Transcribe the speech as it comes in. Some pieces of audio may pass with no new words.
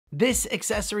This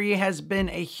accessory has been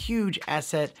a huge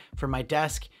asset for my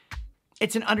desk.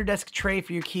 It's an under-desk tray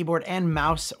for your keyboard and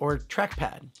mouse or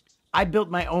trackpad. I built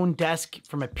my own desk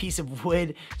from a piece of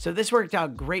wood, so this worked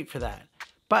out great for that.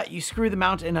 But you screw the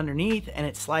mount in underneath and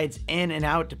it slides in and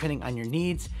out depending on your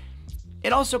needs.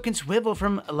 It also can swivel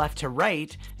from left to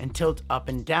right and tilt up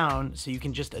and down, so you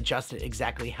can just adjust it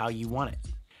exactly how you want it.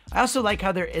 I also like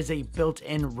how there is a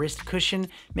built-in wrist cushion,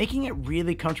 making it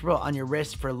really comfortable on your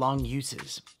wrist for long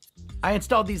uses. I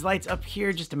installed these lights up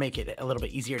here just to make it a little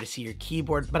bit easier to see your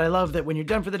keyboard, but I love that when you're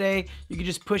done for the day, you can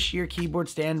just push your keyboard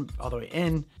stand all the way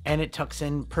in and it tucks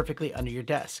in perfectly under your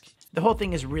desk. The whole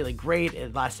thing is really great,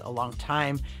 it lasts a long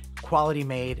time, quality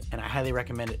made, and I highly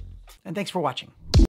recommend it. And thanks for watching.